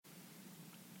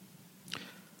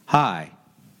Hi,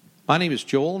 my name is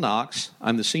Joel Knox.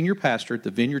 I'm the senior pastor at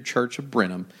the Vineyard Church of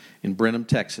Brenham in Brenham,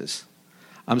 Texas.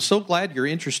 I'm so glad you're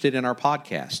interested in our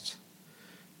podcasts.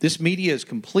 This media is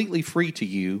completely free to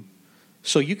you,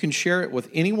 so you can share it with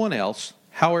anyone else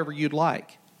however you'd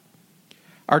like.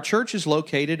 Our church is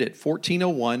located at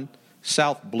 1401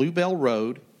 South Bluebell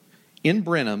Road in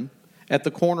Brenham at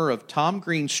the corner of Tom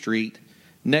Green Street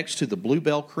next to the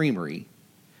Bluebell Creamery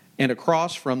and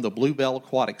across from the Bluebell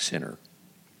Aquatic Center.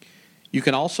 You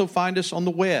can also find us on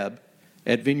the web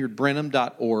at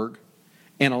vineyardbrenham.org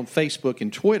and on Facebook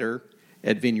and Twitter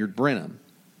at Vineyard Brenham.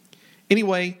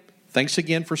 Anyway, thanks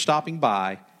again for stopping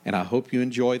by, and I hope you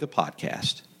enjoy the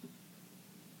podcast.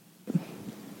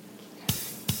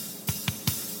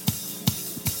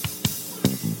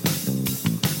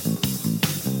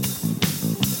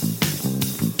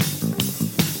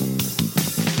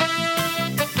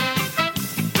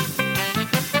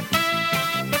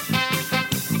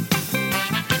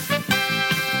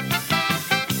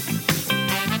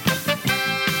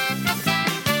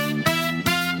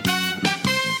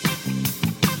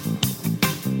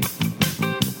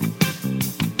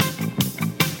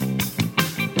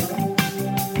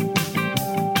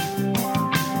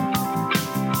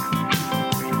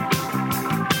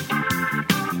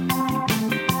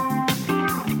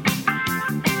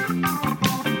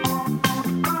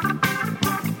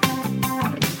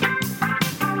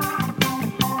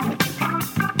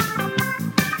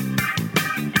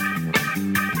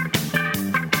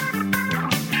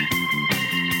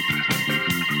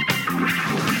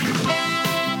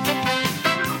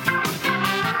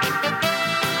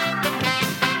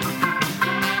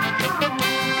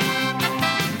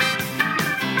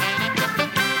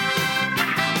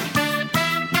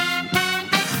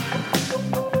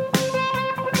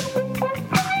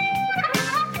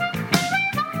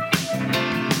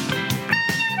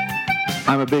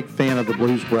 I'm a big fan of the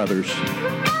Blues Brothers.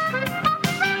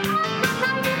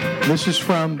 This is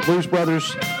from Blues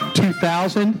Brothers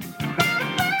 2000.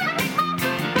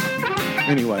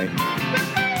 Anyway.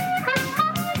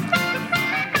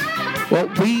 Well,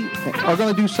 we are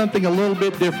going to do something a little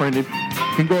bit different. If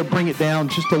you can go and bring it down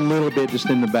just a little bit, just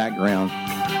in the background.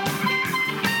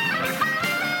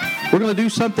 We're going to do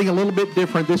something a little bit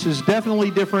different. This is definitely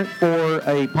different for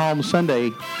a Palm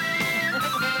Sunday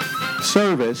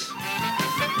service.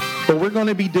 But we're going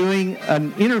to be doing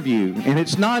an interview, and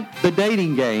it's not the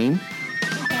dating game,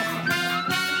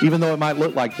 even though it might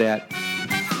look like that.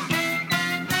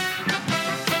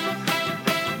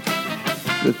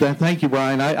 But thank you,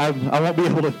 Brian. I won't be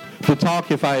able to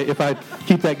talk if I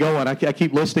keep that going. I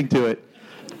keep listening to it.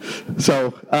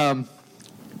 So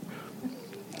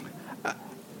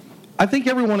I think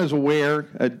everyone is aware.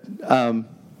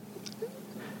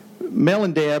 Mel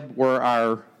and Deb were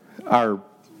our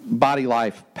Body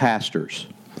Life pastors,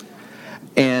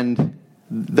 and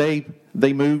they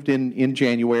moved in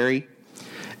January,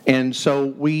 and so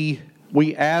we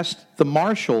asked the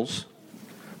Marshalls,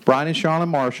 Brian and Shauna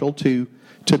Marshall, to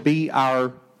be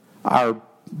our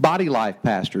Body Life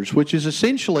pastors, which is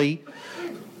essentially,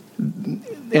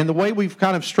 and the way we've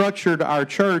kind of structured our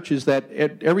church is that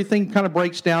everything kind of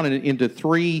breaks down into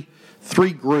three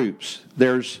groups.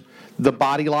 There's the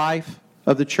body life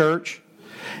of the church.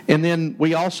 And then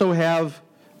we also have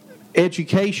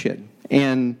education,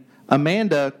 and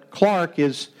Amanda Clark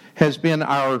has been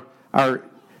our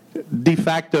de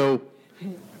facto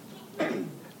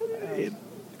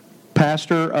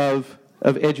pastor of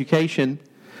education,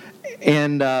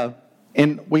 and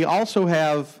we also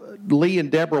have Lee and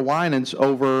Deborah Winans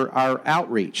over our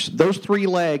outreach. Those three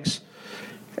legs,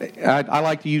 I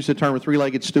like to use the term a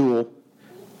three-legged stool,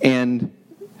 and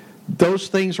those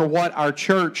things are what our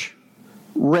church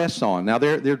rests on. Now,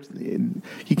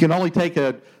 you can only take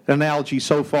an analogy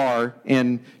so far,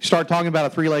 and start talking about a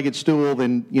three-legged stool,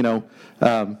 then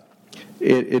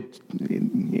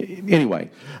anyway.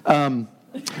 But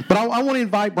I want to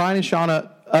invite Brian and Shauna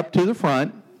up to the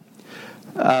front.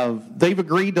 They've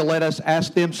agreed to let us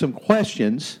ask them some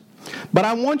questions, but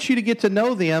I want you to get to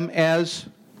know them as.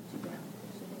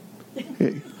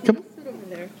 Come.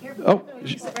 Oh,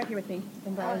 you sit right here with me.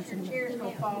 Your chair's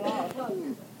gonna fall off.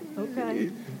 Okay.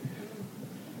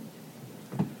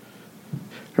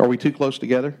 Are we too close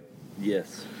together?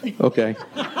 Yes. Okay.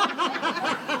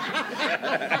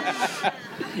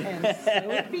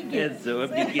 And so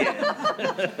it begins.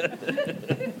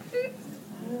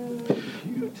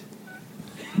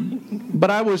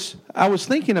 But I was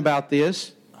thinking about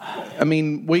this. I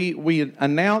mean, we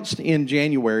announced in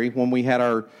January when we had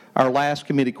our last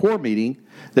committee core meeting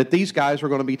that these guys were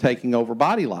going to be taking over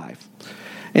Body Life.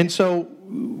 And so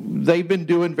they've been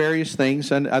doing various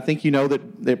things, and I think you know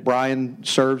that Brian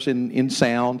serves in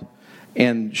sound,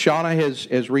 and Shauna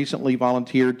has recently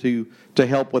volunteered to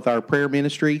help with our prayer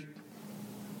ministry,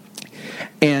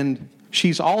 and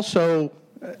she's also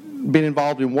been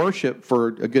involved in worship for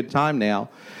a good time now,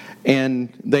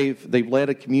 and they've led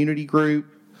a community group.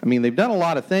 I mean, they've done a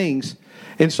lot of things,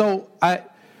 and so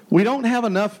we don't have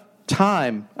enough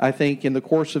time, I think, in the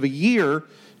course of a year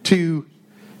to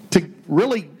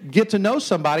really get to know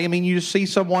somebody. I mean, you just see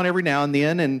someone every now and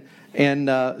then, and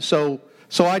so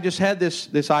I just had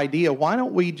this idea. Why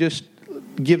don't we just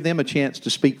give them a chance to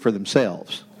speak for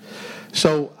themselves?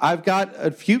 So I've got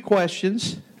a few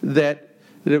questions that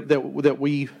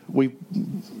we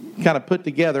kind of put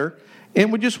together,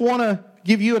 and we just want to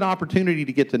give you an opportunity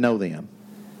to get to know them.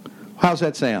 How's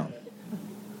that sound?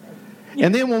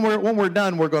 And then when we're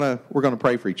done, we're gonna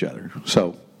pray for each other.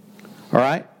 So, all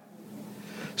right.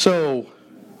 So,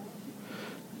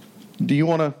 do you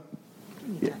want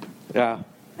to? Yeah.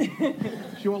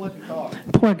 She won't let you talk.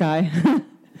 Poor guy.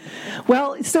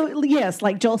 Well, so yes,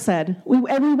 like Joel said, we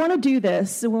want to do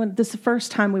this. This is the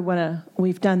first time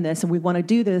we've done this, and we want to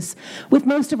do this with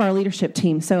most of our leadership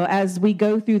team. So as we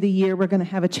go through the year, we're going to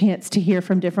have a chance to hear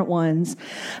from different ones,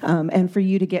 and for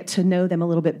you to get to know them a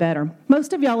little bit better.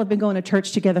 Most of y'all have been going to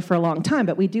church together for a long time,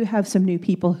 but we do have some new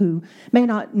people who may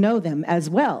not know them as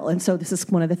well, and so this is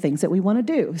one of the things that we want to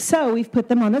do. So we've put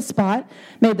them on the spot,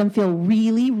 made them feel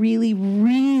really, really,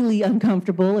 really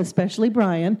uncomfortable, especially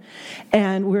Brian,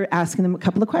 and we're asking them a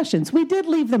couple of questions. We did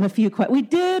leave them we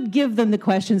did give them the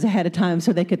questions ahead of time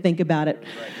so they could think about it.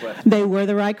 They were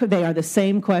they are the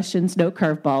same questions, no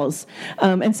curveballs.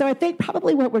 And so I think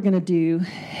probably what we're going to do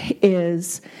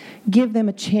is give them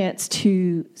a chance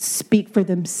to speak for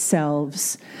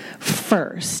themselves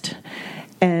first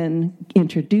and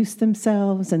introduce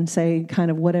themselves and say kind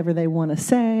of whatever they want to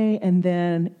say, and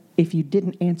then if you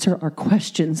didn't answer our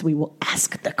questions, we will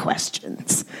ask the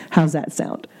questions. How's that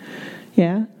sound?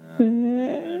 Yeah?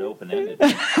 Open-ended.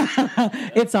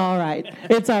 It's all right.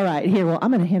 It's all right. Here, well, I'm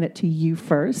going to hand it to you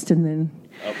first, and then...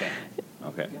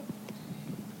 Okay.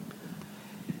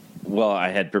 Well, I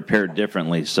had prepared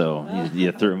differently, so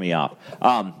you threw me off.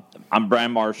 I'm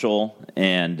Brian Marshall,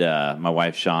 and my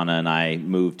wife Shauna and I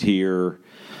moved here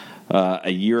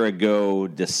a year ago,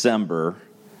 December.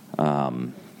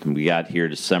 We got here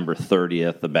December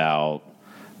 30th, about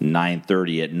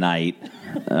 9:30 at night,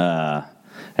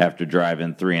 after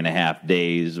driving 3.5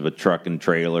 days with truck and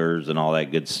trailers and all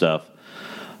that good stuff.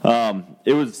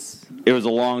 It was a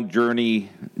long journey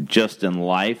just in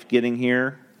life getting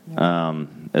here,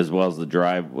 as well as the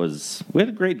drive was. We had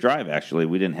a great drive, actually.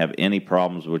 We didn't have any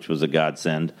problems, which was a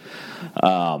godsend.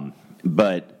 And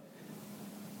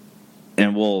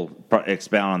we'll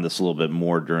expound on this a little bit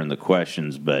more during the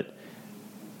questions, but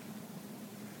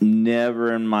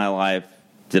never in my life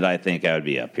did I think I would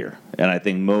be up here. And I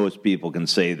think most people can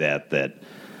say that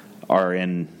are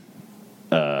in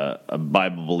a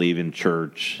Bible-believing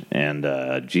church and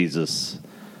Jesus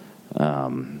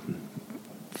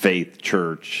faith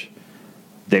church.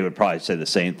 They would probably say the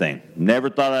same thing. Never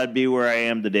thought I'd be where I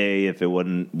am today if it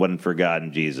wasn't for God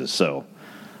and Jesus. So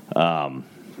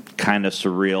kind of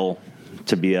surreal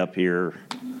to be up here.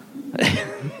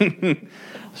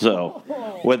 So,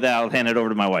 with that, I'll hand it over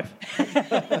to my wife.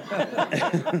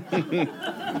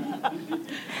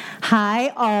 Hi,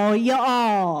 all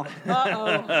y'all.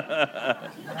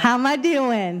 How am I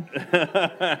doing?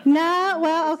 No,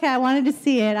 well, okay, I wanted to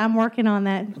see it. I'm working on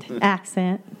that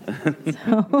accent.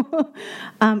 So,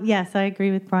 yes, I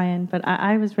agree with Brian, but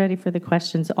I was ready for the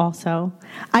questions also.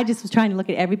 I just was trying to look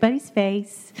at everybody's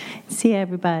face, see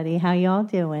everybody. How y'all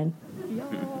doing?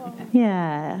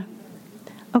 Yeah.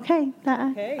 Okay.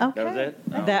 Okay. That was it?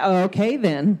 Okay,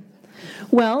 then.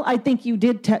 Well, I think you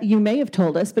did. You may have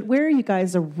told us, but where are you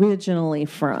guys originally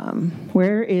from?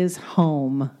 Where is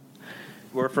home?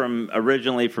 We're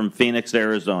originally from Phoenix,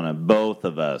 Arizona. Both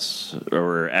of us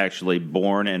were actually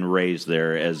born and raised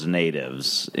there as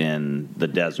natives in the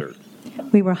desert.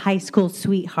 We were high school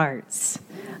sweethearts.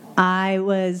 I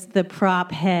was the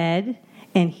prop head,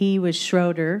 and he was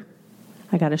Schroeder.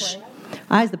 I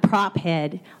was the prop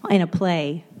head in a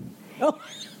play.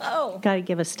 Oh. Got to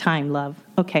give us time, love.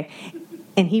 Okay.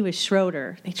 And he was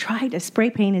Schroeder. They tried to spray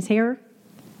paint his hair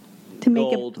to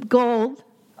make it gold.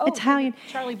 Oh, Italian.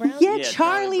 Charlie Brown? Yeah,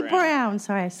 Charlie Brown.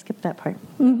 Sorry, I skipped that part.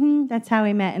 That's how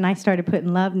we met. And I started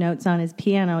putting love notes on his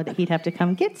piano that he'd have to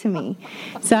come get to me.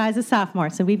 So I was a sophomore,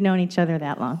 so we've known each other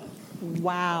that long.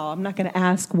 Wow, I'm not going to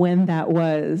ask when that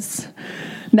was.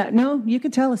 No, you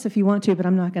can tell us if you want to, but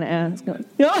I'm not going to ask.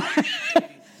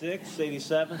 86,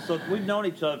 87. So we've known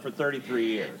each other for 33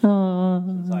 years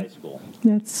since high school.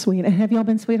 That's sweet. And have y'all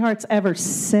been sweethearts ever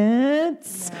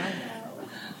since?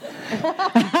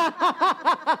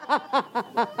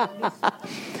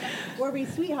 Were we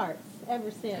sweethearts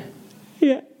ever since?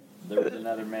 Yeah. There was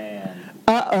another man.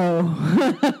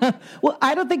 Uh-oh. Well,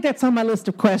 I don't think that's on my list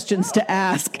of questions to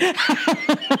ask.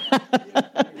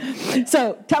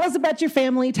 So tell us about your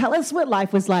family. Tell us what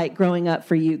life was like growing up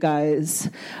for you guys.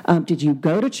 Did you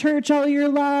go to church all your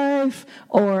life?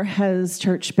 Or has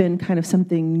church been kind of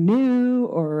something new?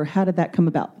 Or how did that come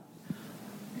about?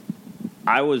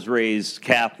 I was raised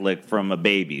Catholic from a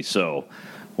baby, so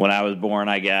when I was born,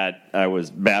 I was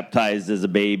baptized as a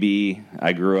baby.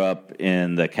 I grew up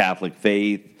in the Catholic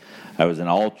faith. I was an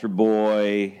altar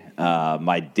boy.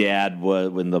 My dad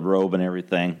was in the robe and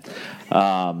everything.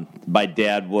 My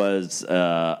dad was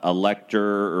a lector,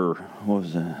 or what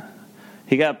was it?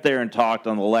 He got up there and talked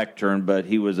on the lectern, but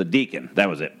he was a deacon. That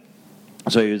was it.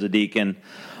 So he was a deacon.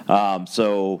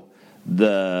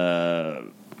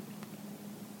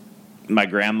 My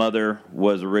grandmother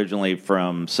was originally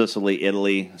from Sicily,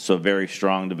 Italy, so very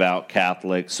strong, devout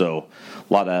Catholic, so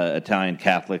a lot of Italian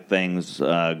Catholic things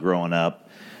growing up.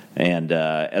 And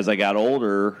as I got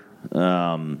older,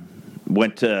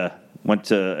 went to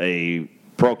a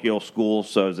parochial school,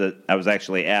 so I was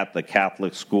actually at the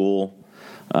Catholic school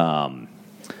from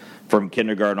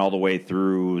kindergarten all the way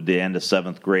through the end of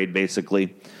 7th grade,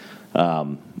 basically.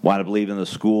 Wound up leaving the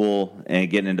school and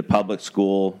getting into public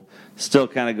school. Still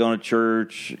kind of going to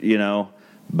church,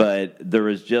 but there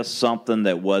was just something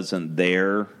that wasn't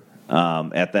there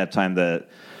at that time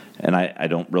and I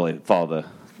don't really follow the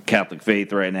Catholic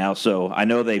faith right now, so I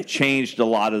know they've changed a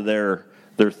lot of their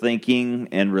thinking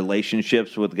and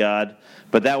relationships with God,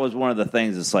 but that was one of the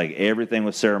things. It's like everything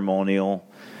was ceremonial,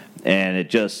 and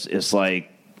it's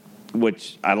like,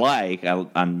 which I like. I was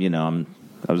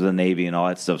in the Navy and all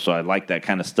that stuff, so I like that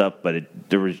kind of stuff, but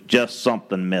there was just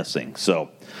something missing, so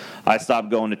I stopped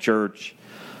going to church,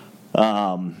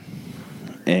 and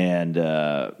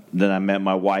then I met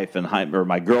my wife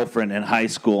my girlfriend in high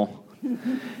school,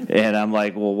 and I'm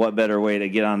like, well, what better way to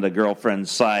get on the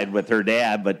girlfriend's side with her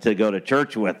dad but to go to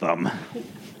church with them?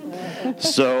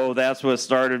 So that's what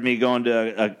started me going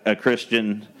to a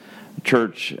Christian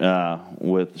church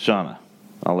with Shauna.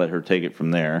 I'll let her take it from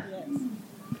there.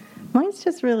 Mine's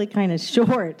just really kind of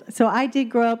short. So I did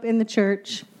grow up in the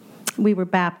church. We were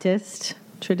Baptist,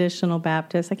 traditional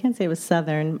Baptist. I can't say it was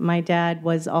Southern. My dad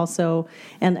was also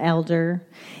an elder.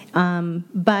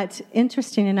 But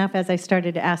interesting enough, as I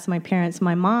started to ask my parents,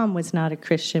 my mom was not a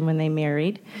Christian when they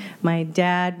married. My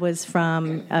dad was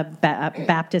from a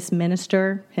Baptist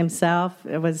minister himself.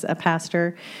 It was a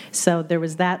pastor. So there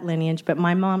was that lineage, but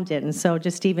my mom didn't. So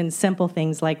just even simple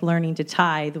things like learning to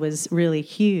tithe was really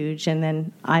huge, and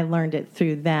then I learned it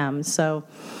through them. So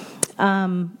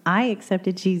I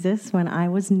accepted Jesus when I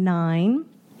was 9,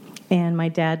 and my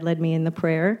dad led me in the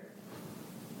prayer.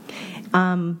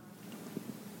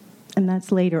 And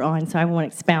that's later on, so I won't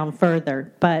expound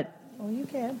further. But you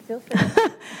can. Feel free.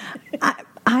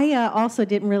 I also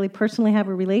didn't really personally have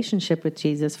a relationship with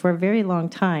Jesus for a very long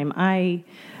time. I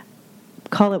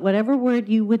call it whatever word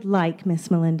you would like, Miss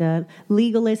Melinda,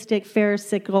 legalistic,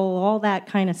 pharisaical, all that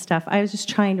kind of stuff. I was just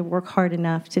trying to work hard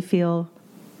enough to feel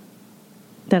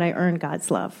that I earned God's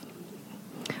love.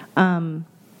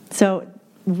 So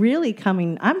really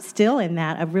I'm still in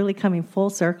that, of really coming full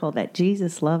circle that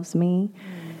Jesus loves me.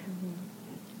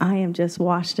 I am just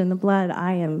washed in the blood.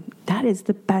 That is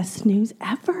the best news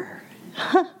ever.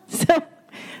 So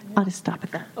I'll just stop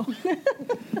at that.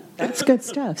 That's good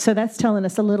stuff. So that's telling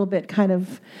us a little bit kind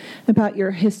of about your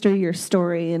history, your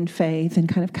story, and faith, and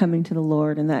kind of coming to the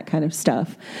Lord and that kind of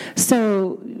stuff.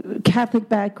 So Catholic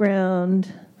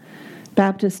background,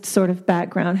 Baptist sort of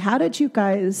background. How did you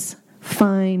guys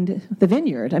find the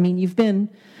Vineyard? I mean,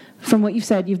 from what you've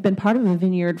said, you've been part of the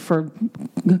Vineyard for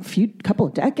a couple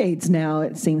of decades now,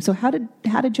 it seems. So how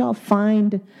did y'all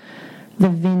find the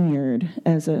Vineyard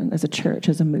as a church,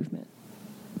 as a movement?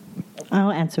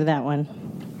 I'll answer that one.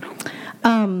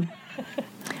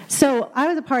 So I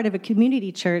was a part of a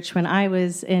community church when I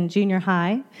was in junior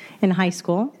high and high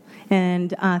school.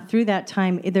 And through that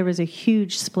time, there was a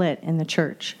huge split in the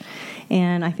church.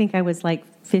 And I think I was like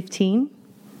 15.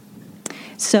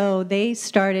 So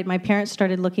my parents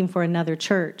started looking for another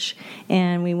church,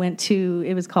 and we went to,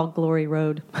 it was called Glory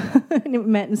Road, and we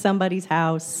met in somebody's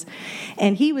house,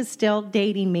 and he was still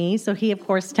dating me, so he, of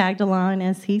course, tagged along,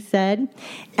 as he said,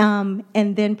 and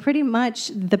then pretty much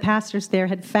the pastors there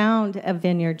had found a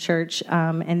Vineyard church,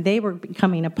 and they were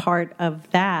becoming a part of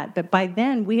that, but by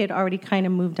then we had already kind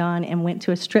of moved on and went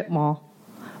to a strip mall,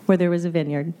 where there was a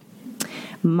vineyard.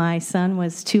 My son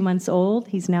was 2 months old.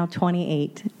 He's now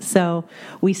 28. So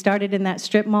we started in that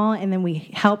strip mall, and then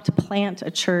we helped plant a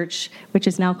church, which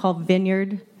is now called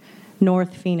Vineyard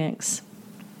North Phoenix.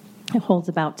 It holds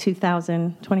about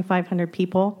 2,500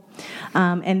 people.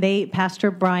 And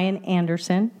Pastor Brian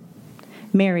Anderson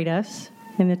married us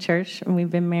in the church, and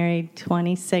we've been married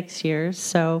 26 years.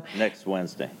 So Next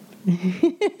Wednesday.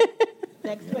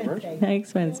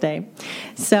 Next Wednesday.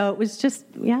 So it was just,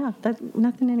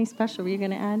 nothing any special. Were you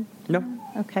going to add? No.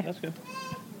 Okay. That's good.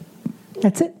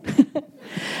 That's it.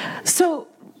 So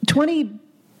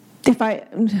if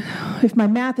my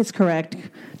math is correct,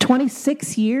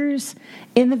 26 years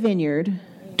in the vineyard,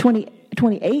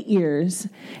 28 years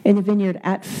in the vineyard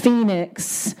at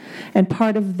Phoenix, and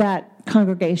part of that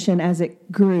congregation as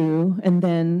it grew, and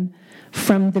then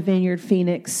from the Vineyard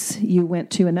Phoenix, you went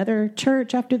to another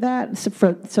church after that?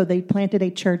 So they planted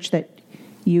a church that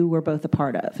you were both a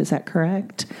part of. Is that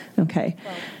correct? Okay.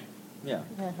 Yeah.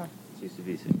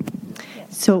 CCVC.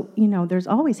 So, there's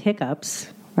always hiccups,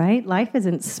 right? Life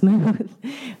isn't smooth.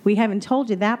 We haven't told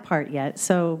you that part yet.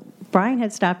 So Brian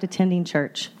had stopped attending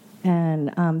church, and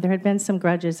there had been some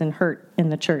grudges and hurt in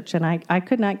the church, and I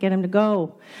could not get him to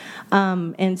go.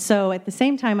 And so at the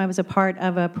same time, I was a part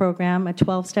of a program, a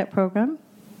 12-step program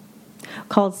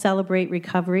called Celebrate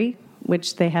Recovery,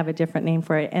 which they have a different name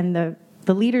for it. And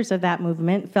the leaders of that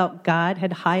movement felt God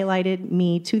had highlighted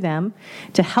me to them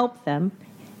to help them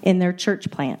in their church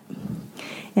plant.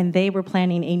 And they were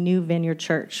planning a new vineyard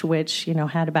church, which,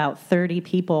 had about 30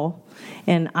 people.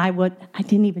 And I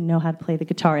didn't even know how to play the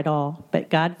guitar at all. But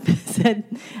God said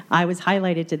I was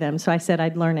highlighted to them. So I said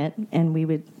I'd learn it, and we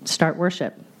would start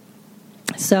worship.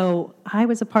 So I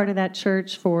was a part of that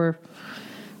church for,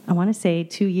 I want to say,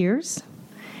 2 years.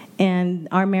 And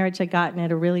our marriage had gotten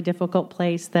at a really difficult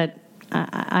place that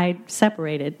I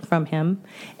separated from him.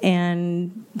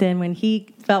 And then when he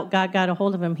felt God got a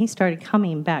hold of him, he started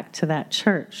coming back to that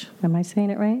church. Am I saying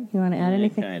it right? You want to add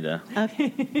anything? Kind of.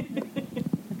 Okay.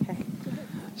 Okay.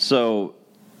 So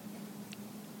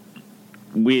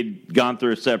we'd gone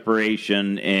through a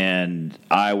separation, and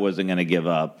I wasn't going to give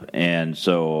up. And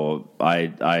so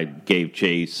I gave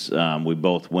chase. We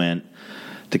both went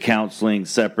to counseling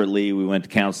separately. We went to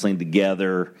counseling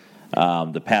together.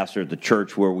 The pastor at the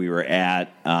church where we were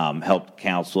at helped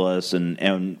counsel us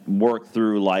and work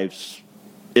through life's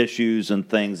issues and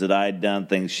things that I had done,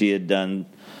 things she had done,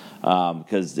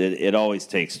 because it always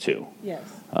takes two. Yes.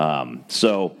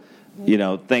 So,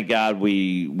 thank God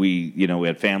we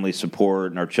had family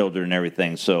support and our children and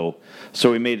everything. So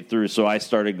we made it through. So I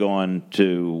started going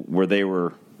to where they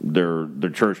were, their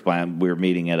church plant. We were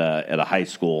meeting at a high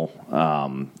school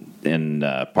in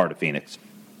part of Phoenix.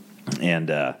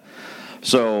 And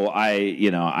so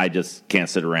I just can't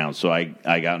sit around. So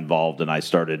I got involved, and I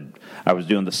was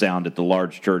doing the sound at the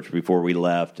large church before we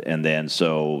left. And then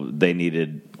so they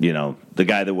needed, the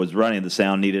guy that was running the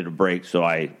sound needed a break. So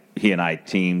he and I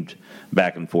teamed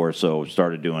back and forth. So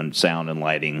started doing sound and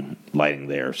lighting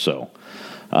there. So,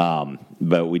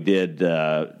 but we did,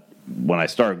 when I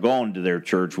started going to their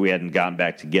church, we hadn't gotten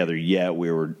back together yet.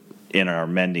 We were in our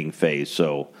mending phase.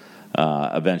 So,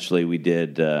 eventually we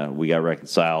got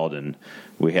reconciled, and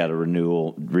we had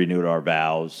renewed our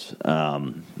vows.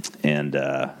 And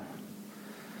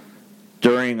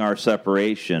during our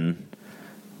separation,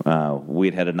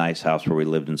 we'd had a nice house where we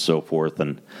lived and so forth.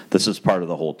 And this is part of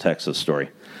the whole Texas story.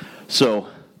 So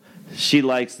she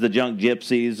likes the Junk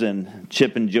Gypsies and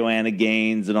Chip and Joanna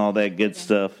Gaines and all that good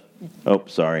stuff. Oh,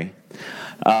 sorry.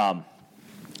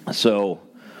 So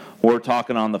we're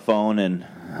talking on the phone, and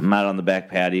I'm out on the back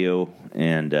patio,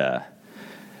 and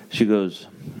she goes,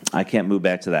 I can't move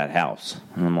back to that house.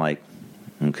 And I'm like,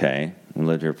 okay. We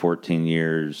lived here 14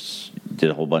 years, did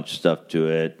a whole bunch of stuff to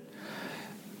it,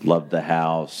 loved the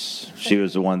house. She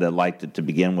was the one that liked it to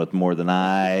begin with more than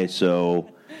I,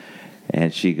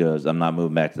 and she goes, I'm not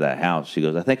moving back to that house. She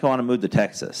goes, I think I want to move to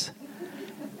Texas.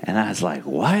 And I was like,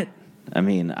 what? I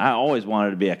mean, I always wanted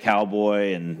to be a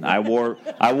cowboy, and I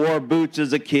wore boots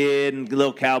as a kid and a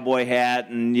little cowboy hat,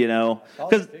 and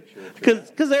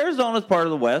because Arizona's part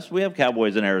of the West, we have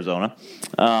cowboys in Arizona,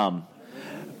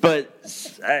 but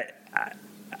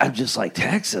I'm just like,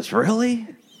 Texas, really?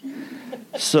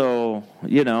 So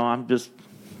I'm just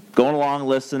going along,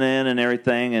 listening and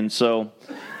everything, and so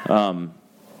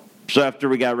after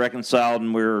we got reconciled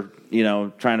and we were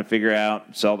trying to figure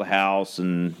out sell the house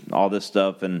and all this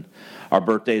stuff, and our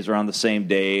birthdays are on the same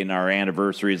day, and our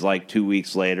anniversary is like 2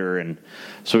 weeks later. And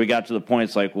so we got to the point,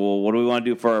 it's like, well, what do we want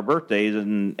to do for our birthdays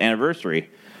and anniversary?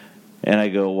 And I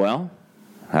go, well,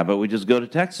 how about we just go to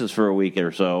Texas for a week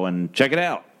or so and check it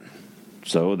out?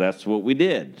 so that's what we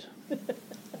did.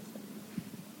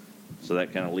 So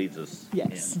that kind of leads us.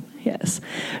 Yes, yes.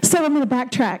 So I'm going to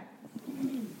backtrack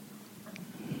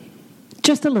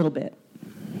just a little bit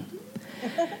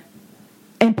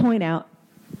and point out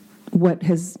what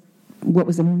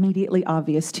was immediately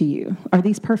obvious to you. Are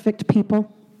these perfect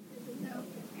people? No.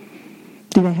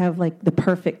 Do they have like the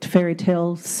perfect fairy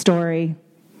tale story,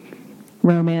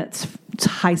 romance,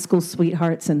 high school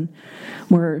sweethearts, and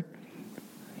were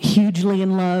hugely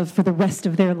in love for the rest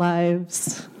of their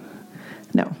lives?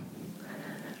 No.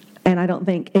 And I don't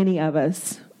think any of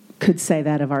us could say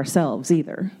that of ourselves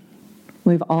either.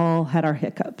 We've all had our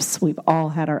hiccups. We've all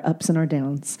had our ups and our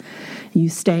downs. You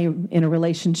stay in a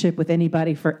relationship with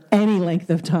anybody for any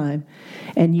length of time,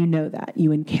 and you know that.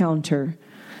 You encounter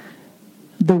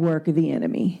the work of the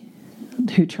enemy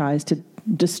who tries to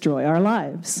destroy our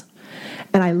lives.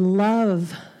 And I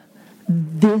love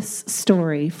this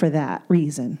story for that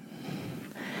reason.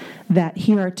 That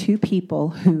here are two people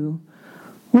who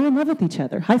were in love with each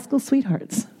other, high school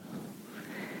sweethearts.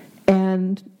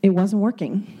 And it wasn't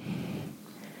working.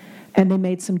 And they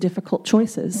made some difficult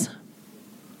choices.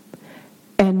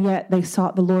 And yet they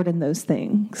sought the Lord in those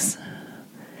things.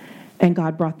 And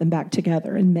God brought them back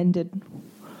together and mended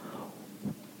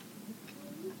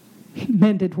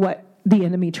what the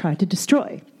enemy tried to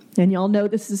destroy. And y'all know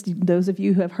this is, those of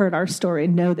you who have heard our story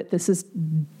know that this is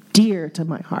dear to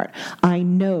my heart. I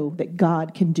know that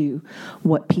God can do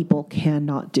what people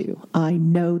cannot do. I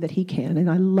know that he can, and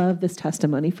I love this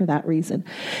testimony for that reason.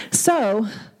 So,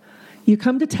 you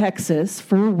come to Texas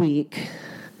for a week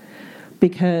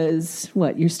because,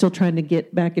 what, you're still trying to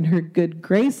get back in her good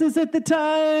graces at the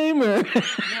time? Or? No,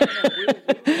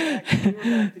 we were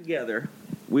back together.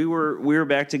 We were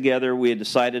back together. We had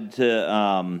decided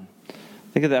to...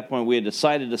 I think at that point we had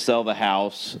decided to sell the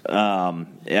house,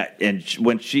 and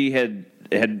when she had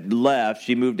left,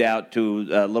 she moved out to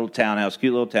a little townhouse,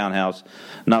 cute little townhouse,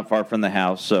 not far from the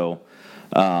house. So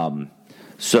I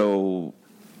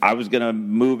was going to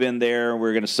move in there. We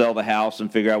were going to sell the house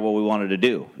and figure out what we wanted to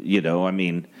do. You know, I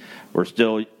mean, we're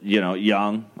still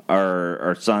young.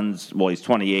 Our son's, well, he's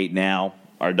 28 now.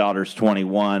 Our daughter's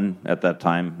 21 at that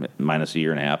time, minus a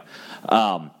year and a half.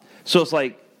 So it's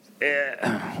like,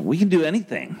 we can do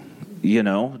anything,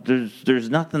 there's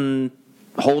nothing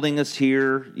holding us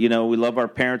here. We love our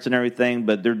parents and everything,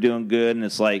 but they're doing good. And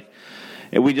it's like,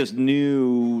 and we just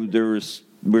knew we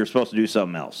were supposed to do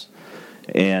something else.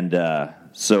 And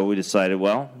so we decided,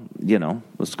 well,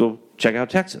 let's go check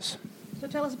out Texas. So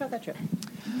tell us about that trip.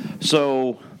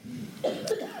 So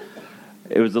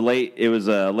it was a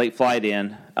late flight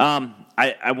in.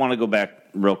 I want to go back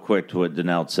real quick to what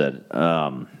Danelle said.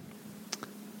 I'm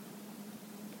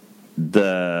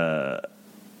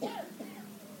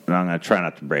going to try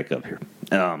not to break up here.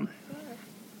 I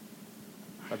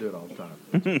do it all the time.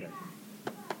 It's okay.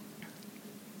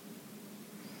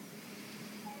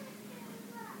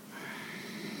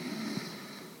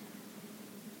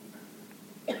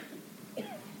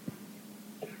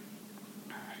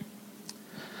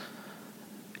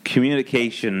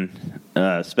 Communication,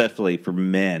 especially for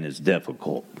men, is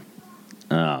difficult.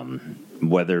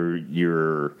 Whether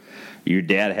your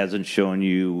dad hasn't shown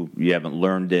you haven't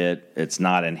learned it, it's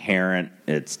not inherent,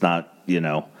 it's not,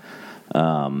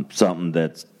 something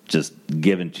that's just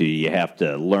given to you. You have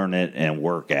to learn it and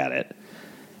work at it.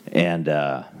 And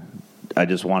I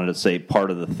just wanted to say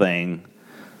part of the thing,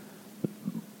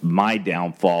 my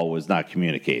downfall was not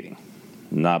communicating,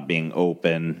 not being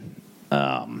open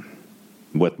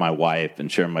with my wife and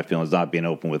sharing my feelings, not being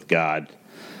open with God.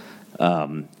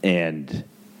 And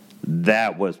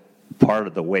that was part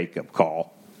of the wake-up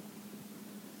call.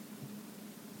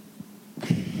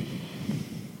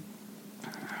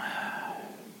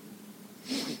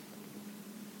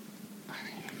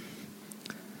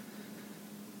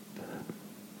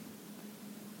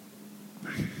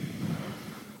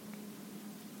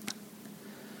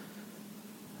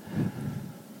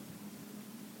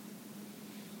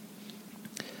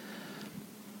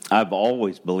 I've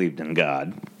always believed in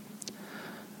God.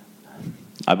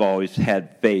 I've always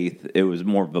had faith. It was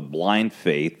more of a blind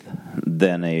faith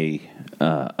than a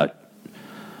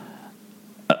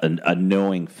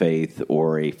knowing faith,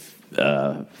 or a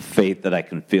faith that I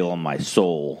can feel in my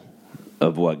soul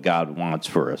of what God wants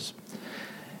for us.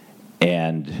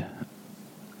 And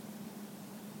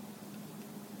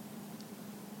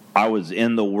I was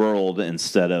in the world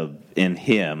instead of in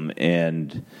Him,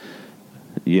 and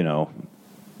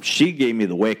she gave me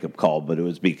the wake-up call, but it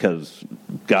was because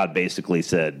God basically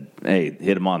said, hey,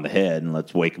 hit him on the head and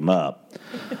let's wake him up.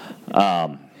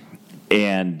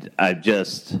 And I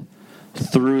just,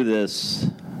 through this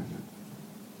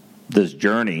this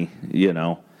journey, you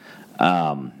know,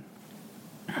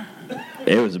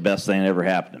 it was the best thing that ever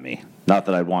happened to me. Not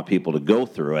that I'd want people to go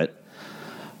through it.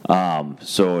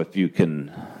 So if you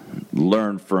can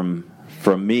learn from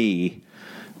me,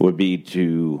 would be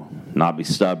to not be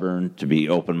stubborn, to be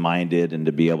open-minded, and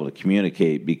to be able to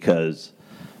communicate, because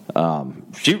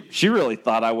she really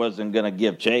thought I wasn't going to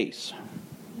give chase.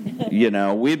 You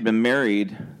know, we'd been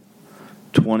married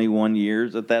 21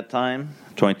 years at that time,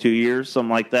 22 years, something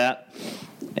like that.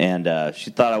 And she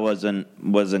thought I wasn't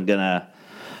going to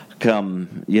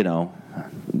come, you know,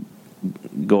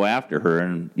 go after her.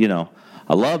 And, you know,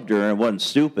 I loved her and wasn't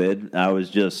stupid. I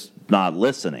was just not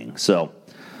listening. So,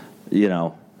 you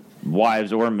know,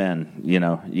 wives or men, you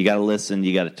know, you got to listen,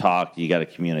 you got to talk, you got to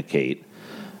communicate.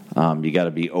 You got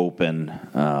to be open,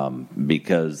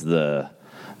 because the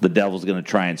devil's going to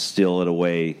try and steal it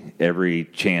away every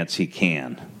chance he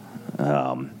can.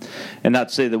 And not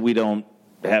to say that we don't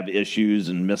have issues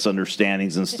and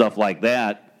misunderstandings and stuff like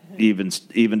that,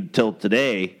 even till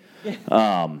today.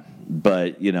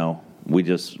 But, you know, we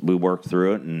work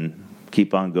through it and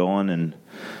keep on going. And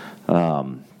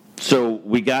so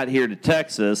we got here to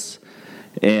Texas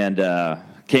and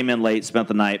came in late, spent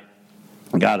the night,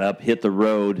 got up, hit the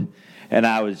road. And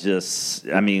I was just,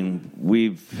 I mean,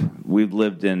 we've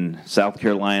lived in South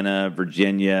Carolina,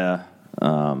 Virginia,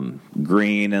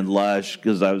 Green and Lush,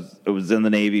 because I was in the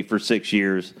Navy for 6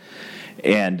 years.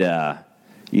 And,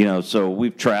 you know, so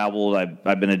we've traveled.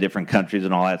 I've been to different countries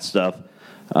and all that stuff.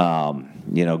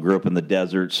 You know, grew up in the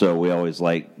desert, so we always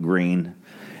liked green.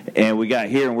 And we got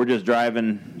here, and we're just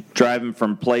driving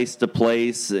from place to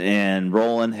place and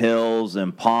rolling hills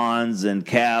and ponds and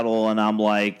cattle. And I'm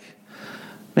like,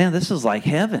 man, this is like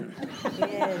heaven. It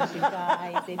is, you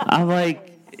guys. I'm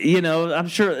like, you know, I'm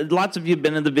sure lots of you have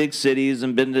been in the big cities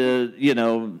and been to, you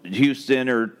know, Houston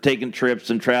or taken trips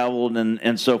and traveled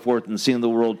and so forth and seen the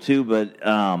world too. But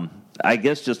I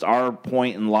guess just our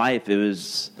point in life,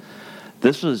 it's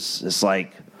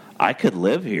like, I could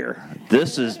live here.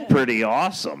 This is pretty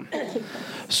awesome.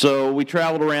 So we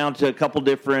traveled around to a couple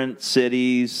different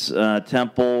cities,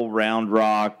 Temple, Round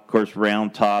Rock, of course,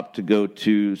 Round Top to go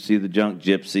to see the Junk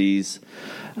Gypsies.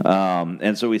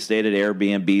 And so we stayed at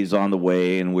Airbnbs on the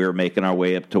way, and we were making our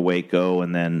way up to Waco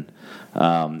and then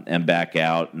and back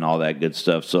out and all that good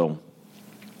stuff. So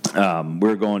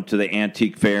we're going to the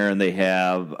antique fair, and they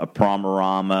have a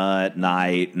Promarama at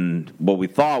night, and what we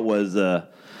thought was a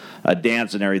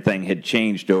dance and everything had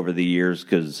changed over the years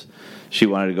because she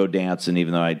wanted to go dancing,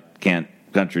 even though I can't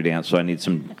country dance, so I need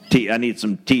some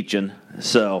teaching.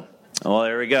 So, well,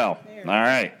 there we go. All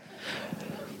right.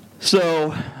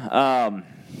 So,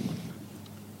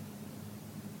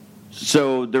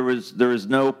 so there was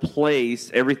no place.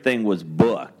 Everything was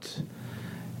booked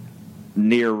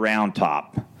near Round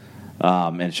Top.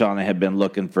 And Shauna had been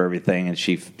looking for everything, and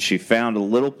she found a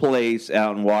little place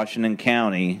out in Washington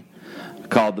County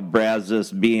called the Brazos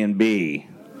B&B.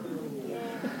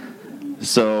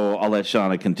 So I'll let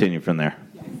Shauna continue from there.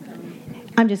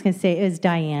 I'm just going to say it was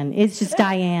Diane. It's just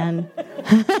Diane.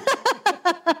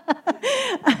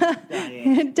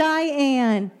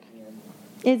 Diane.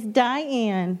 It's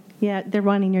Diane. Yeah, they're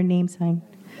wanting your name sign.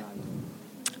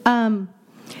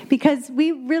 Because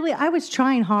I was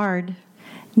trying hard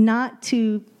not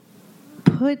to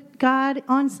put God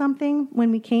on something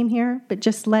when we came here, but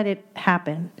just let it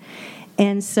happen.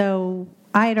 And so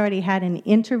I had already had an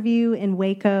interview in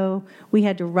Waco. We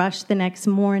had to rush the next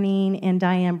morning, and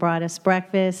Diane brought us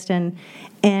breakfast. And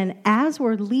as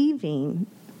we're leaving,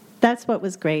 that's what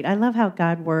was great. I love how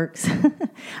God works.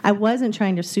 I wasn't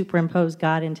trying to superimpose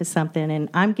God into something, and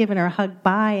I'm giving her a hug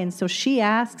bye. And so she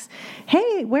asks,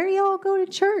 hey, where do y'all go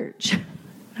to church?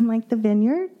 I'm like, the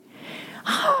Vineyard.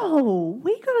 Oh,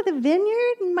 we go to the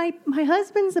Vineyard, and my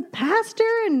husband's a pastor,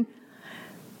 and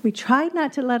we tried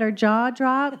not to let our jaw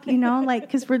drop, you know, like,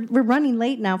 because we're running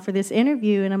late now for this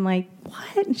interview. And I'm like,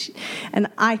 what? And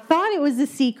I thought it was a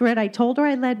secret. I told her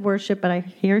I led worship, but I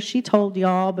hear she told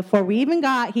y'all before we even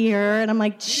got here. And I'm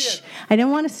like, shh, I didn't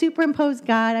want to superimpose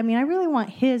God. I mean, I really want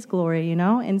his glory, you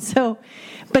know. And so,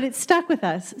 but it stuck with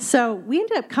us. So we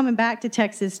ended up coming back to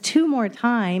Texas 2 more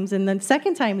times. And the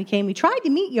second time we came, we tried to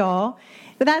meet y'all.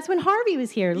 But that's when Harvey was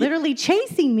here, literally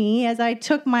chasing me as I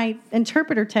took my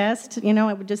interpreter test. You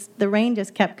know, the rain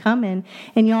just kept coming,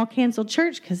 and y'all canceled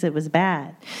church because it was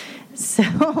bad.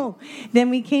 So then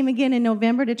we came again in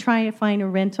November to try to find a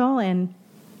rental, and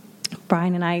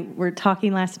Brian and I were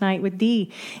talking last night with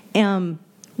Dee.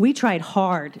 We tried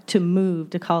hard to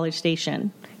move to College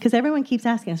Station because everyone keeps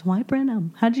asking us, why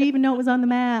Brenham? How did you even know it was on the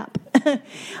map?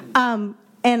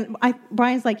 And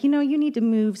Brian's like, you need to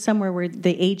move somewhere where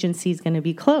the agency is going to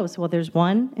be close. Well, there's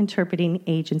one interpreting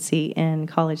agency in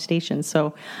College Station.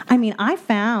 So, I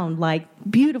found like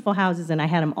beautiful houses, and I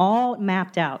had them all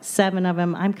mapped out, 7 of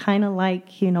them. I'm kind of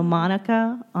like,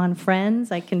 Monica on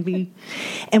Friends. I can be.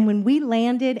 And when we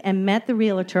landed and met the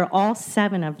realtor, all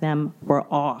 7 of them were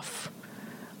off.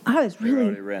 I was really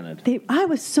already rented. I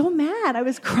was so mad. I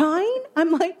was crying.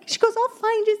 I'm like, she goes, I'll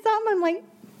find you something. I'm like,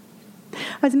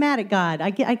 I was mad at God. I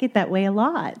get that way a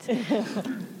lot.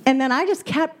 And then I just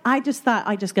thought,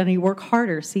 I just got to work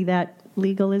harder. See that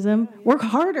legalism? Work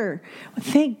harder. Well,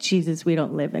 thank Jesus we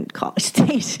don't live in College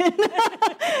Station.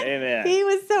 Amen. He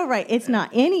was so right. It's not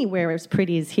anywhere as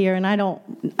pretty as here. And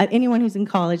anyone who's in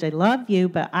college, I love you,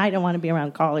 but I don't want to be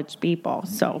around college people.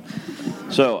 So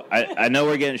I know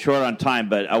we're getting short on time,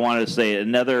 but I wanted to say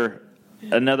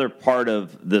another part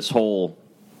of this whole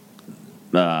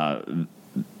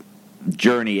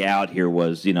journey out here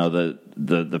was,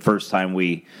 the first time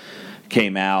we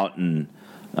came out and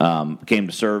came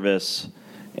to service,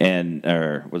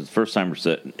 or was it the first time?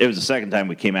 It was the second time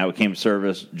we came out. We came to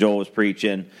service. Joel was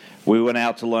preaching. We went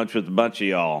out to lunch with a bunch of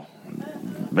y'all.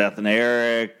 Beth and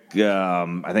Eric,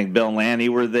 I think Bill and Lanny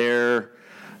were there.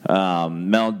 Mel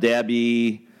and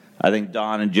Debbie, I think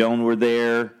Don and Joan were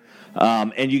there.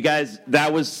 And you guys,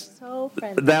 that was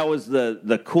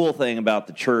the cool thing about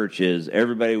the church is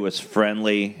everybody was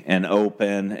friendly and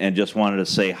open and just wanted to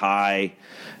say hi,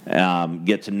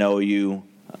 get to know you,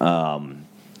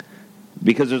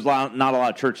 because there's not a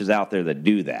lot of churches out there that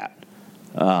do that,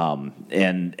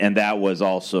 and that was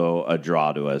also a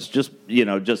draw to us. Just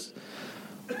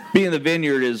being the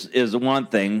Vineyard is one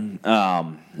thing,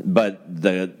 but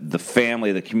the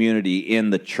family, the community in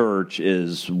the church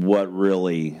is what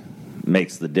really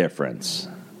makes the difference.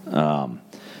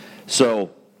 So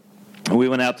we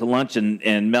went out to lunch,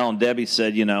 and Mel and Debbie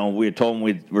said, we had told them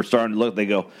we were starting to look. They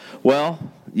go, well,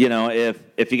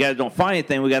 if you guys don't find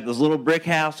anything, we got this little brick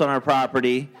house on our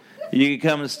property you can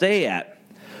come and stay at.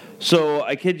 So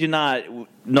I kid you not,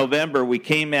 November we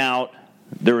came out,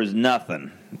 there was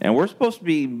nothing. And we're supposed to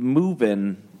be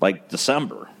moving like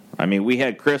December. We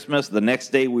had Christmas. The next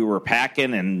day we were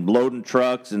packing and loading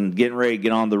trucks and getting ready to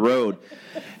get on the road.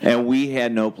 And we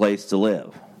had no place to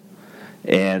live.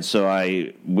 And so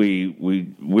we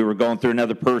were going through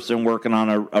another person working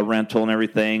on a rental and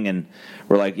everything. And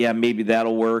we're like, yeah, maybe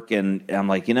that'll work. And I'm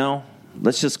like, let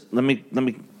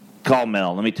me call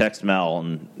Mel. Let me text Mel.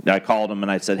 And I called him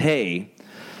and I said, hey,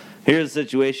 here's the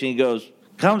situation. He goes,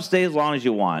 come stay as long as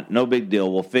you want. No big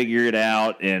deal. We'll figure it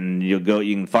out, and you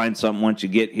can find something once you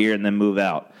get here and then move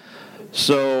out.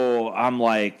 So I'm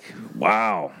like,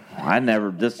 wow, never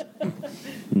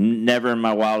in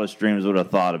my wildest dreams would have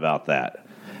thought about that.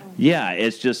 Yeah,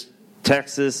 it's just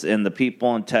Texas and the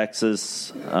people in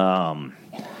Texas.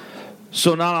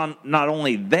 So not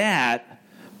only that,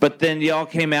 but then y'all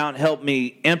came out and helped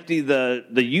me empty the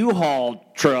U-Haul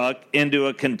truck into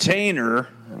a container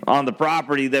on the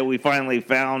property that we finally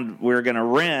found we were going to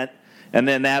rent. And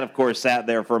then that, of course, sat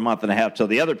there for a month and a half till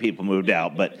the other people moved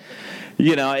out. But,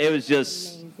 it was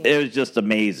just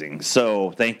amazing.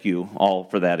 So thank you all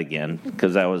for that again,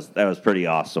 because that was pretty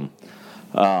awesome.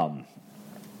 I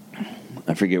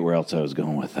forget where else I was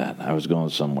going with that. I was going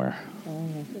somewhere.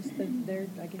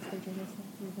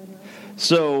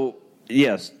 So,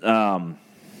 yes, I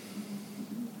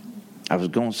was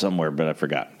going somewhere, but I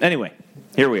forgot. Anyway,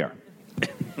 here we are.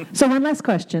 So one last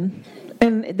question,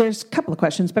 and there's a couple of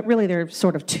questions, but really they're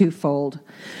sort of twofold.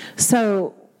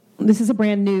 So this is a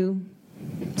brand new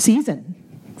season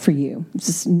for you. This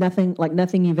is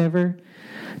nothing you've ever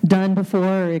done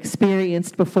before or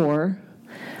experienced before.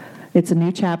 It's a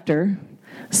new chapter.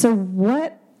 So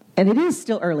and it is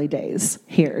still early days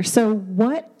here. So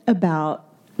what about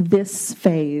this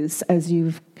phase, as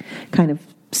you've kind of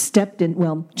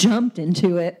jumped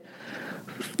into it,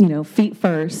 feet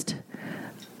first,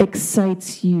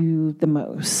 excites you the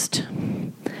most?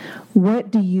 What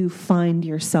do you find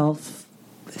yourself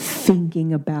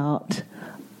thinking about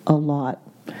a lot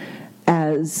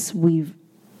as we've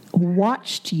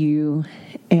watched you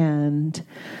and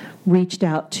reached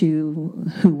out to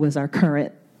who was our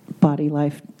current Body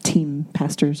Life team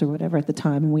pastors or whatever at the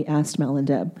time, and we asked Mel and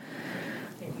Deb.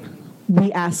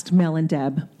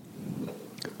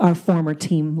 Our former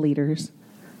team leaders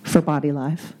for Body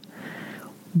Life.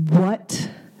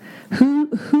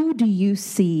 Who do you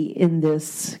see in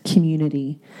this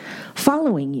community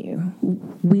following you?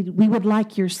 We would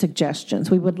like your suggestions.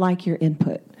 We would like your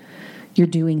input. You're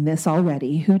doing this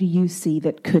already. Who do you see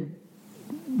that could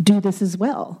do this as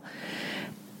well?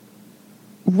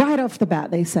 Right off the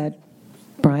bat, they said,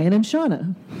 Brian and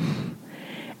Shauna.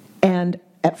 And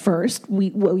at first,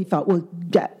 we thought, well,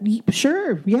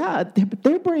 sure, yeah, but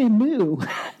they're brand new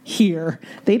here.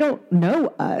 They don't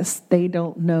know us. They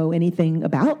don't know anything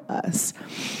about us.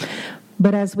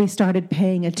 But as we started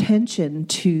paying attention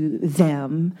to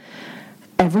them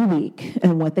every week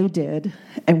and what they did,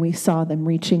 and we saw them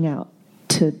reaching out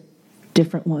to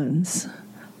different ones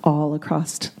all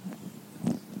across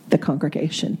the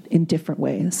congregation in different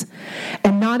ways,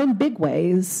 and not in big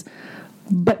ways,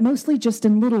 but mostly just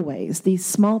in little ways, these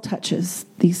small touches,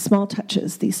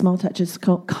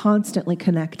 constantly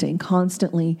connecting,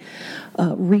 constantly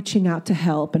reaching out to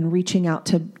help and reaching out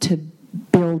to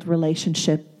build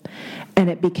relationship. And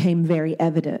it became very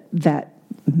evident that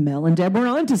Mel and Deb were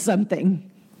onto something,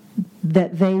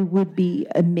 that they would be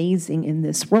amazing in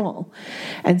this role.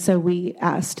 And so we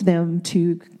asked them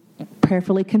to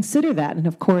prayerfully consider that. And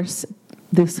of course,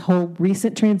 this whole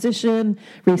recent transition,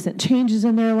 recent changes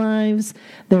in their lives,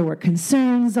 there were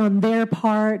concerns on their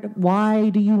part. Why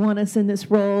do you want us in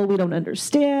this role? We don't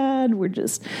understand.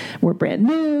 We're brand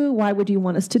new. Why would you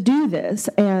want us to do this?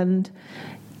 And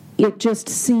it just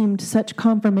seemed such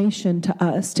confirmation to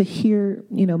us to hear,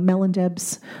 Mel and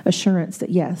Deb's assurance that,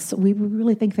 yes, we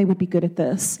really think they would be good at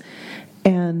this.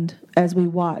 And as we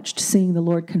watched, seeing the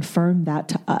Lord confirm that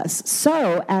to us.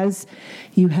 So as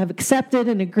you have accepted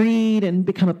and agreed and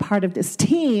become a part of this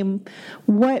team,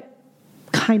 what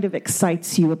kind of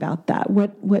excites you about that?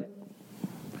 What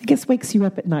I guess wakes you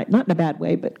up at night? Not in a bad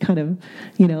way, but kind of,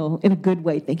 in a good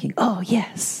way, thinking, oh,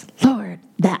 yes, Lord,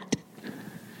 that.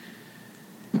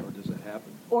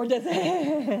 Or does it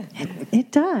happen? It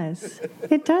does.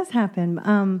 It does happen.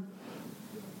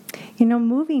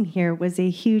 Moving here was a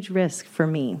huge risk for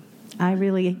me. I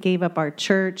really gave up our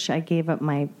church. I gave up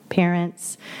my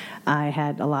parents. I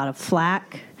had a lot of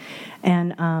flack.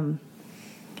 And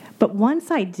but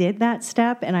once I did that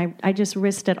step and I just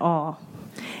risked it all,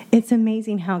 it's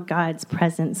amazing how God's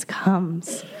presence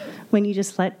comes when you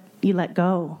just let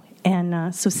go.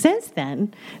 And so since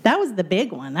then, that was the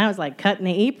big one. That was like cutting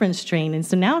the apron string. And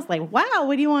so now it's like, wow,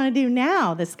 what do you want to do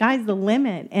now? The sky's the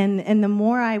limit. And the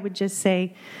more I would just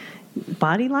say,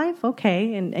 body life,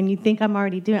 okay, and you think I'm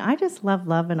already doing it. I just love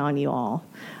loving on you all.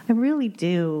 I really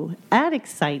do. That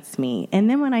excites me. And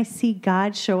then when I see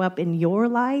God show up in your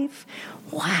life,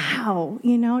 wow,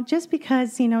 just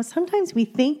because, sometimes we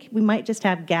think we might just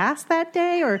have gas that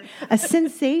day or a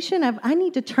sensation of, I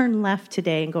need to turn left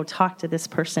today and go talk to this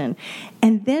person.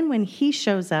 And then when he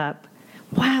shows up,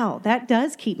 wow, that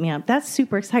does keep me up. That's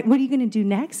super exciting. What are you going to do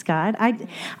next, God? I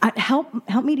help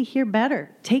me to hear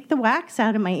better. Take the wax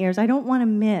out of my ears. I don't want to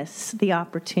miss the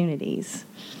opportunities.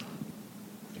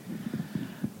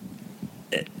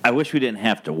 I wish we didn't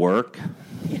have to work.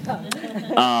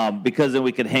 Because then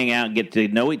we could hang out and get to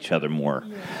know each other more.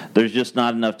 Yeah. There's just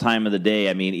not enough time of the day.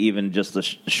 I mean, even just a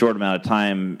short amount of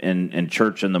time in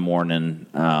church in the morning.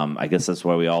 I guess that's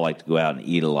why we all like to go out and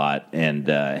eat a lot and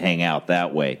hang out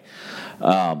that way.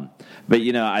 But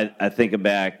I think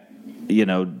back,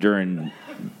 during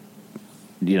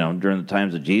the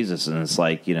times of Jesus, and it's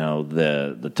like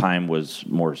the time was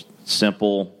more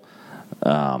simple.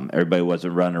 Everybody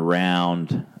wasn't running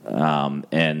around.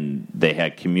 And they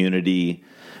had community,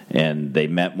 and they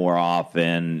met more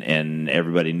often, and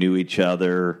everybody knew each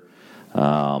other.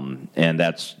 And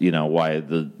that's, why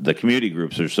the community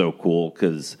groups are so cool,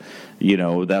 because,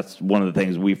 that's one of the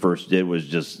things we first did was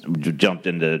just jumped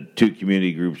into 2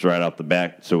 community groups right off the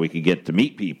bat so we could get to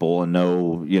meet people and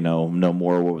know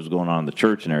more what was going on in the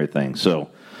church and everything.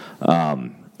 So,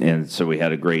 and so we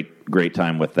had a great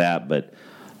time with that. But,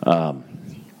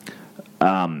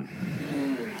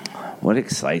 what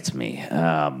excites me?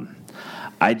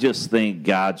 I just think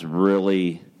God's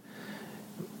really,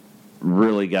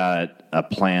 really got a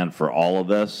plan for all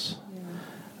of us,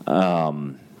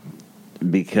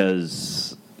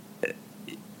 because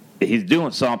He's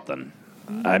doing something.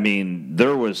 I mean,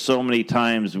 there was so many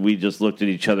times we just looked at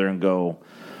each other and go,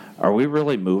 "Are we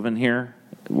really moving here?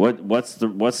 What's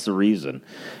the reason?"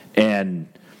 And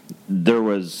there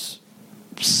was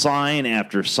sign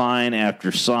after sign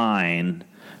after sign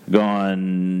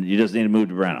going, you just need to move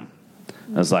to Brenham.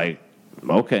 I was like,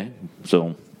 okay.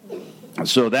 So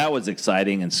that was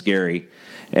exciting and scary.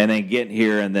 And then getting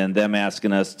here and then them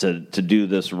asking us to do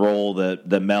this role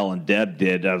that Mel and Deb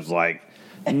did, I was like,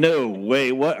 no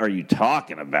way, what are you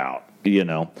talking about?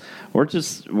 We're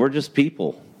just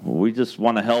people. We just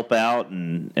want to help out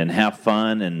and have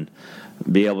fun and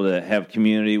be able to have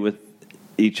community with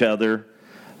each other.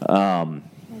 Can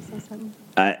I say something?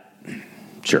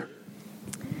 Sure.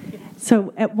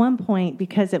 So at one point,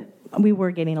 because we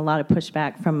were getting a lot of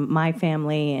pushback from my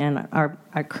family and our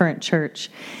current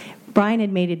church, Brian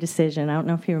had made a decision. I don't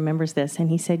know if he remembers this. And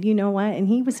he said, you know what? And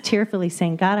he was tearfully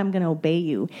saying, God, I'm going to obey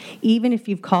you, even if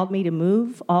you've called me to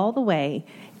move all the way,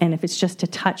 and if it's just to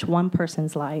touch one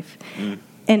person's life.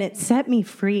 And it set me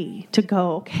free to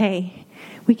go, okay,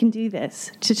 we can do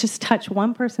this, to just touch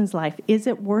one person's life. Is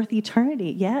it worth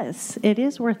eternity? Yes, it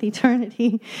is worth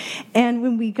eternity. And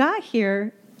when we got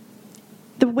here,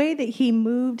 the way that he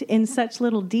moved in such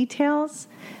little details,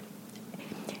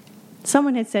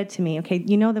 someone had said to me, okay,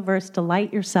 you know the verse,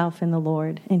 delight yourself in the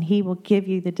Lord, and he will give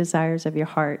you the desires of your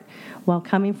heart. Well,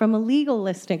 coming from a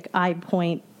legalistic eye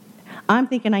point, I'm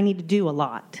thinking I need to do a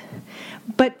lot.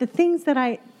 But the things that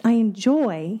I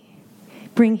enjoy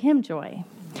bring him joy.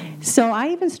 So I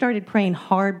even started praying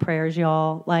hard prayers,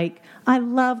 y'all. Like, I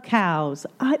love cows.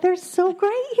 They're so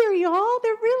great here, y'all.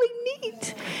 They're really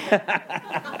neat.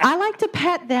 I like to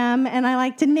pet them, and I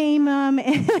like to name them.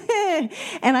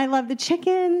 And I love the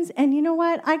chickens. And you know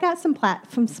what? I got some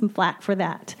flack for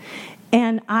that.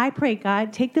 And I pray,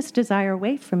 God, take this desire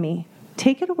away from me.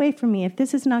 Take it away from me if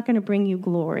this is not going to bring you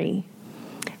glory.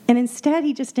 And instead,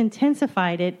 he just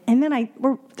intensified it. And then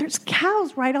there's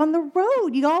cows right on the road.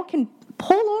 You all can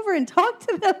pull over and talk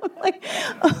to them. I'm like,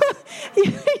 oh, you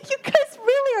guys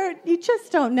really are, you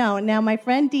just don't know. And now my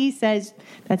friend Dee says,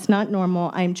 that's not normal.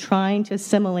 I'm trying to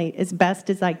assimilate as best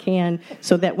as I can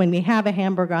so that when we have a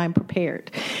hamburger, I'm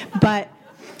prepared. But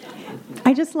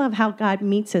I just love how God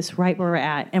meets us right where we're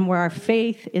at and where our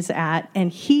faith is at,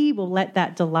 and he will let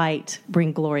that delight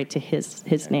bring glory to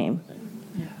his name.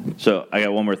 So I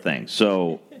got one more thing.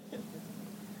 So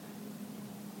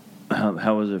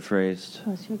how was it phrased?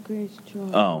 What's your greatest joy?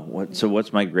 Oh,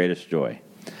 what's my greatest joy?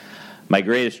 My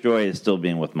greatest joy is still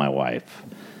being with my wife.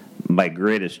 My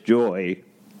greatest joy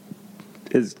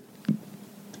is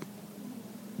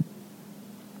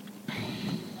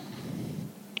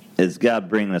God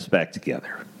bringing us back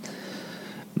together.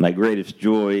 My greatest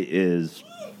joy is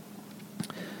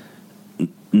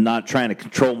not trying to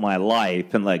control my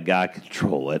life and let God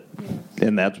control it. Yes.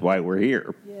 And that's why we're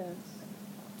here. Yes.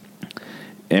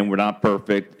 And we're not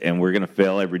perfect, and we're going to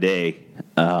fail every day.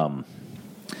 But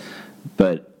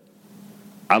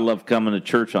I love coming to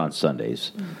church on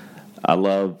Sundays. I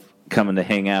love coming to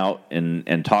hang out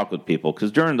and talk with people,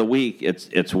 because during the week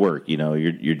it's work. You know,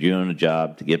 you're doing a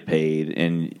job to get paid,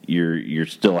 and you're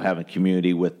still having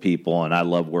community with people. And I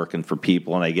love working for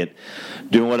people, and I get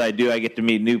doing what I do. I get to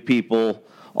meet new people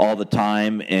all the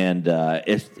time, and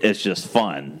it's just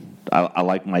fun. I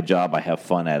like my job. I have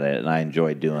fun at it, and I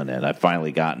enjoy doing it. I've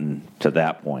finally gotten to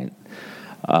that point.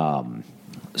 And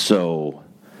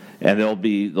there'll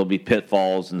be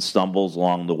pitfalls and stumbles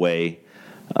along the way,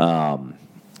 and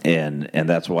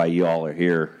that's why you all are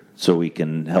here, so we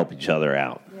can help each other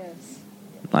out. Yes.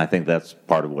 I think that's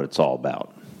part of what it's all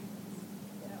about.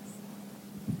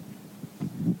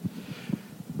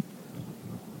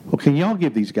 Well, can y'all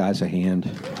give these guys a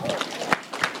hand?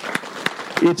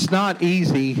 It's not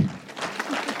easy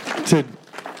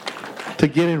to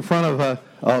get in front of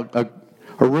a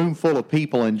room full of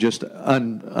people and just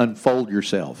unfold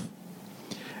yourself.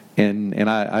 And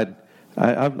I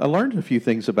learned a few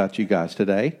things about you guys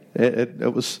today.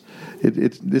 This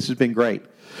has been great.